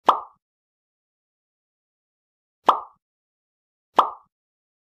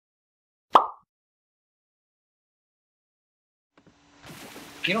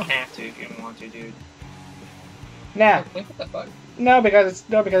You don't have to if you don't want to, dude. Nah. Wait, what the fuck? No, because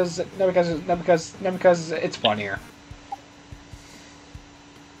it's funnier.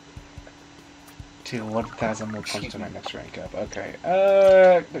 To 1,000 more points to my next rank up. Okay.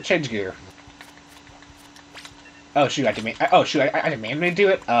 Change gear. Oh shoot! I didn't manually do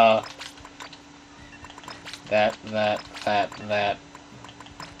it. That.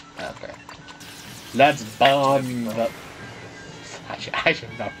 Okay. Let's bomb the. I should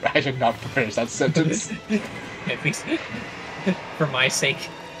not finish that sentence. At least, for my sake,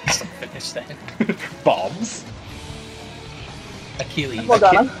 just finish that. Bombs. Achilles.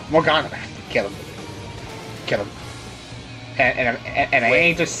 Morgana. Kill him. And I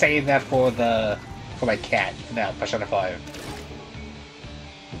ain't just saying that for my cat. No, Persona 5.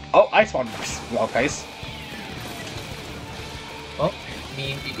 Oh, I spawned this wrong place. Well,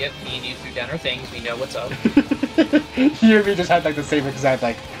 me and you threw down our things. We know what's up. You and me just had like the same exact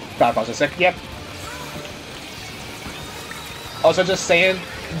like thought process. Like, yep. Also, just saying,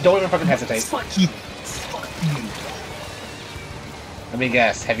 don't even fucking hesitate. Fuck you. Fuck you. Let me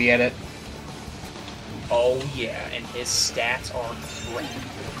guess. Heavy edit. Oh yeah, and his stats are great.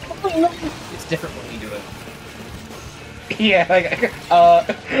 It's different when we do it. Yeah, like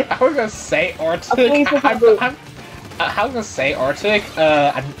I was gonna say Arctic. I was gonna say Arctic.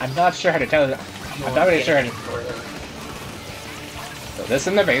 I'm not sure how to tell it. I'm not really sure how to. So this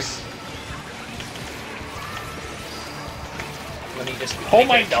in the base. Let me just. Oh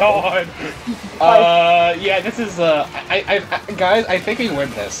my god! Yeah, this is guys, I think we win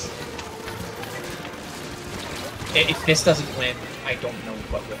this. If this doesn't win, I don't know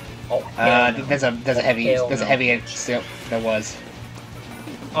what will. Oh, no. There's a heavy edge still. There was.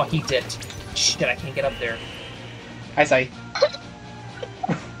 Oh, he dipped. Shit, I can't get up there. I say.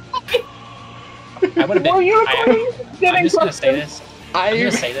 I would have been. I'm just gonna say this. I'm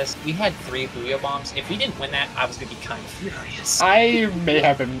gonna say this. We had 3 Booyah bombs. If we didn't win that, I was gonna be kind of furious. I may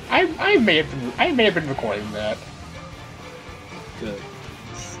have been recording that. Good.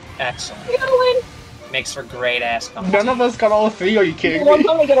 Excellent. Makes for great ass comedy. None of us got all 3. Are you kidding One me?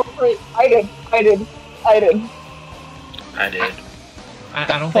 time I get over it. I did.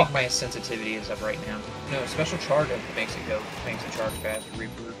 I don't think my sensitivity is up right now. No, special charge up makes it charge faster,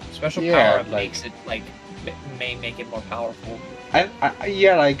 reboot. Special power up makes it may make it more powerful. I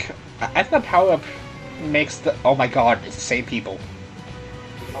think the power up makes the. Oh my god, it's the same people.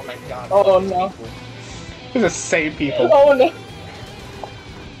 Oh my god. Oh no. It's the same people. Oh no.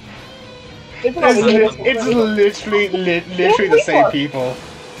 It's literally the same people.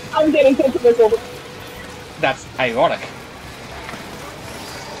 I'm getting sent to this over. That's ironic.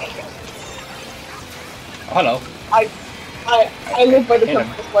 Oh, hello. I live by the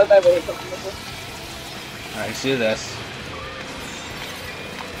compass, but I really don't remember. Alright, let's do this.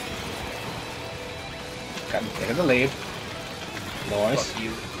 Got taking the lead. Noise. Fuck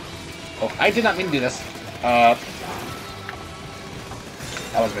you. Oh, I did not mean to do this. That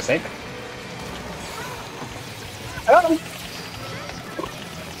was a mistake. I don't know.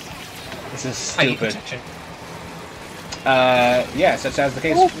 This is stupid. Yeah, such as the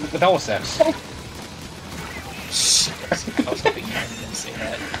case with all sex. Shit, I was hoping you didn't say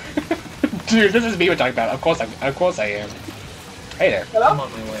that. Dude, this is me we're talking about. Of course I am. Hey there. Hello? I'm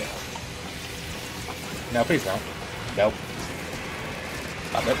on my way. No, please don't. Nope.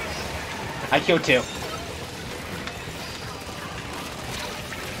 Stop it. I killed 2.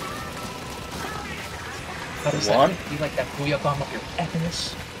 How does One. that be like that Booyah bomb up your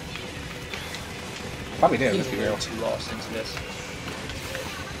epiness? Probably did, let's be real. Too lost into this.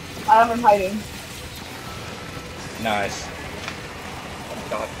 I'm hiding. Nice. Oh my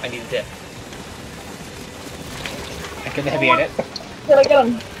god, I need a dip. I get the heavy edit. Did I get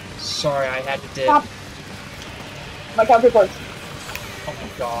him? Sorry, I had to dip. Stop. My counter reports. Oh my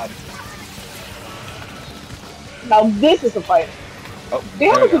god. Now this is a fight. Oh, They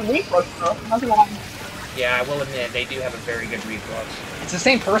have there a we good go. reflex though. Not gonna lie. Yeah, I will admit, they do have a very good reflux. It's the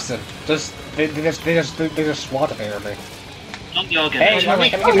same person. Just they just swat apparently. Don't y'all get Hey, it. let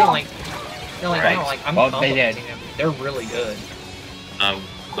me- I'm Well, they did. complimenting them. They're really good.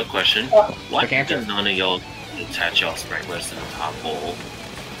 Quick question. Oh. Why Quick answer. did none of y'all attach y'all sprinklers to the top hole?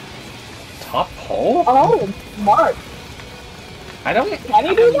 Top hole? Oh, smart. I don't. Can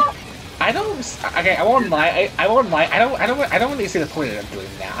you do that? I don't. Okay, I won't lie. I won't lie. I don't really see the point of doing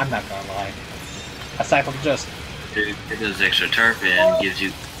that. I'm not gonna lie. Aside from just. It gives extra turf and gives you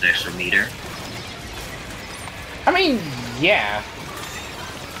an extra meter. I mean, yeah.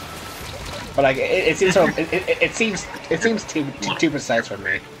 But like, it seems so. It seems too precise for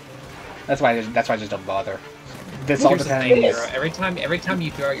me. That's why I just don't bother. This all Here's the thing, depends. Hero. Every time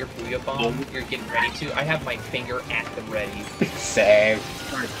you throw out your Booyah Bomb, you're getting ready to. I have my finger at the ready. Same.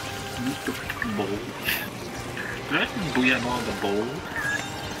 Bowl. Do I have to Booyah Bomb the bowl?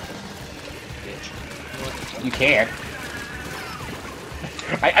 Bitch. You can.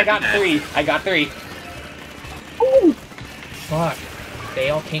 I got 3. I got 3. Ooh. Fuck. They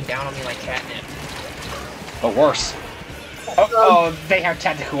all came down on me like catnip. But worse. Oh, they have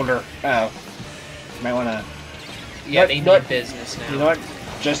tactical. Oh. Might wanna. Yeah, they need business now. You know what?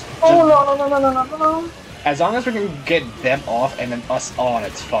 Just. Oh no. As long as we can get them off and then us on,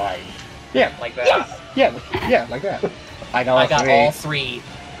 it's fine. Yeah. Like that. Yeah, like that. I got all 3.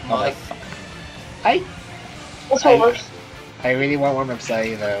 Oh, What's worse? I really want one to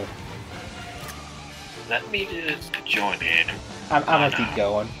say though. Let me just join in. I'm gonna keep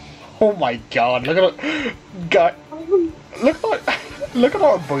going. Oh my god! Look at God! Look at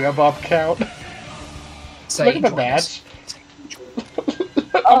our Booyah Bomb count. Look at the match.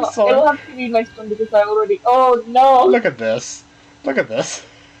 I'm sorry. It'll have to be next one because I already. Oh no! Look at this. Look at this.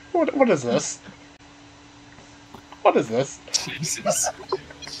 What is this? What is this? Jesus.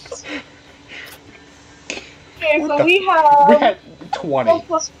 Okay, so we had 20. 12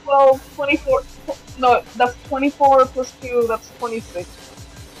 plus 12, 24. No, that's 24 plus 2, that's 26.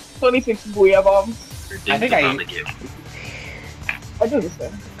 26 Booyah Bombs. I think I do the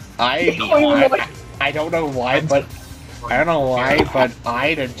same. I don't know why, but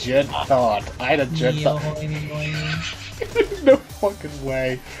I legit thought. No fucking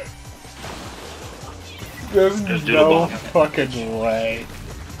way. There's no fucking way.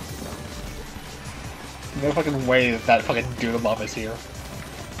 No fucking way that fucking Doodle Bomb is here.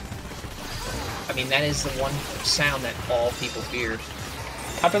 I mean, that is the one sound that all people feared.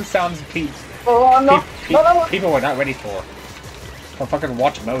 Captain sounds people were not ready for. For fucking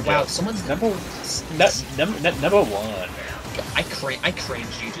Watch Mojo. Wow, someone's number 1. I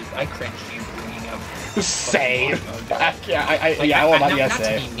cringed you bringing up. Same. I will not not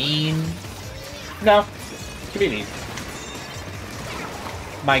say. to be mean. No, to be mean.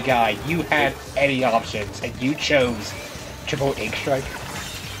 My guy, you had any options, and you chose Triple Ink Strike.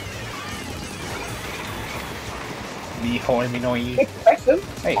 Expensive.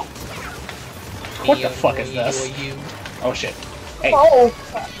 Hey. What the fuck is this? Oh shit. Hey. Oh.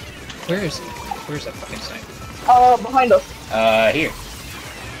 Where is he? Where's that fucking sniper? Behind us. Here.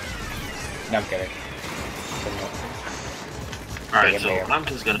 No, I'm kidding. Alright, so I'm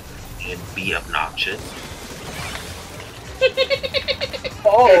just gonna be obnoxious.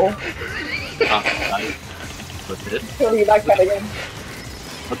 Oh. What's this? Kill you like that again.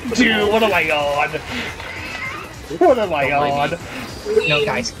 Dude, what am I on? What am I on? No,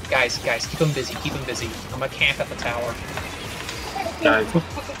 guys, keep him busy, I'm gonna camp at the tower. Guys,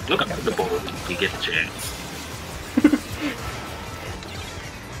 look up at the bowl if you get the chance.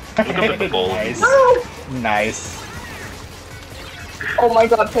 Look up at the bowl. Nice. Nice. Oh my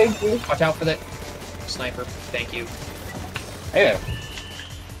god, thank you. Watch out for that sniper. Thank you. Hey.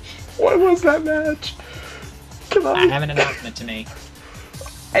 What was that match? Come on. I have an announcement to make.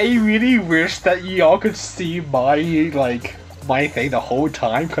 I really wish that y'all could see my thing the whole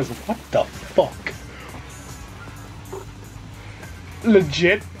time, cause what the fuck?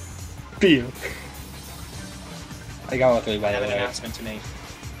 Legit feel. I got one thing by I the have an way. announcement to make.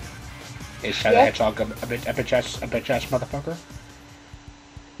 Is Shadow Hedgehog a bitch ass motherfucker?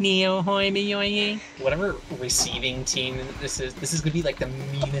 Whatever receiving team this is gonna be like the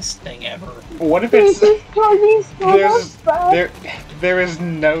meanest thing ever. What if it's there is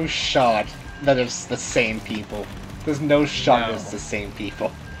no shot that it's the same people. There's no shot that it's the same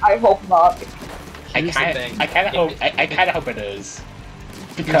people. I hope not. I kind of hope it is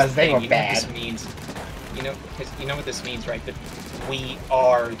because they were bad. What this means, you know what this means, right? That we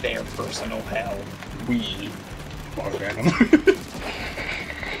are their personal hell. We are Venom.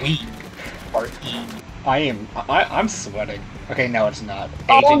 We are E. I'm sweating. Okay, no, it's not.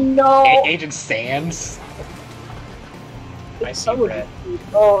 Oh no! Agent Sans. I see red.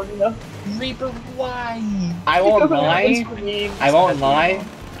 Oh no. Reaper, why? I won't lie.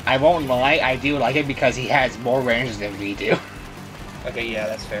 I won't lie. I do like it because he has more range than we do. Okay, yeah,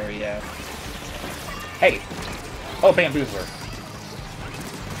 that's fair. Yeah. Hey. Oh, Bamboozler.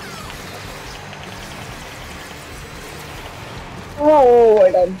 Oh,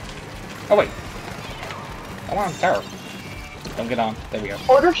 I died. Oh wait. I'm on tower. Don't get on. There we go.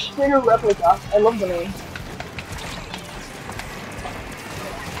 Order Stringer Replica. I love the name.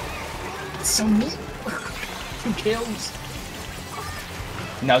 It's so neat. Who kills?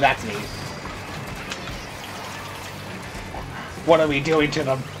 No, that's me. What are we doing to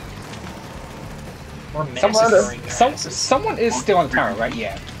them? We're massacring someone is still on the tower, right?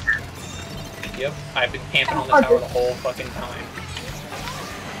 Yeah. Yep, I've been camping on the tower the whole fucking time.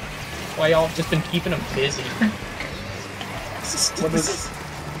 Why y'all just been keeping them busy? This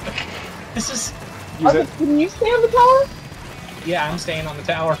is. Can you stay on the tower? Yeah, I'm staying on the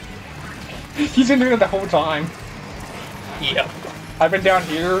tower. He's been doing it the whole time. Yep. I've been down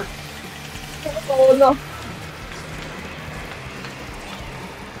here. Oh no.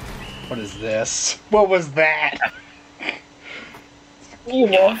 What is this? What was that?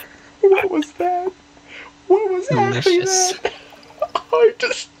 Evil. What was that? What was Delicious. that? I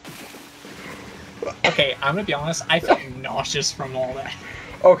just... Okay, I'm gonna be honest, I felt nauseous from all that.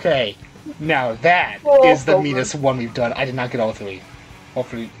 Okay, now that is the meanest one we've done. I did not get all three.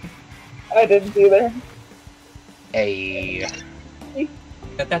 Hopefully... I didn't either.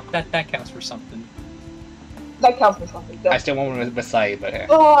 That counts for something. That counts for something. I still want one beside, but hey.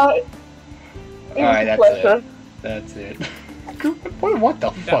 Alright, that's it. What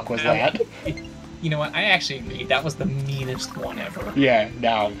the fuck was that? You know what? I actually agree. That was the meanest one ever. Yeah,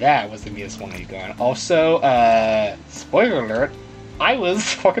 now that was the meanest one we've done. Also, spoiler alert, I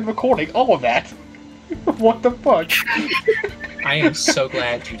was fucking recording all of that. What the fuck? I am so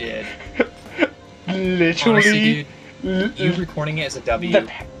glad you did. Literally, honestly, dude, you recording it as a W.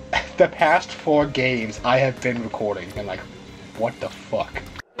 The past 4 games I have been recording, and like, what the fuck?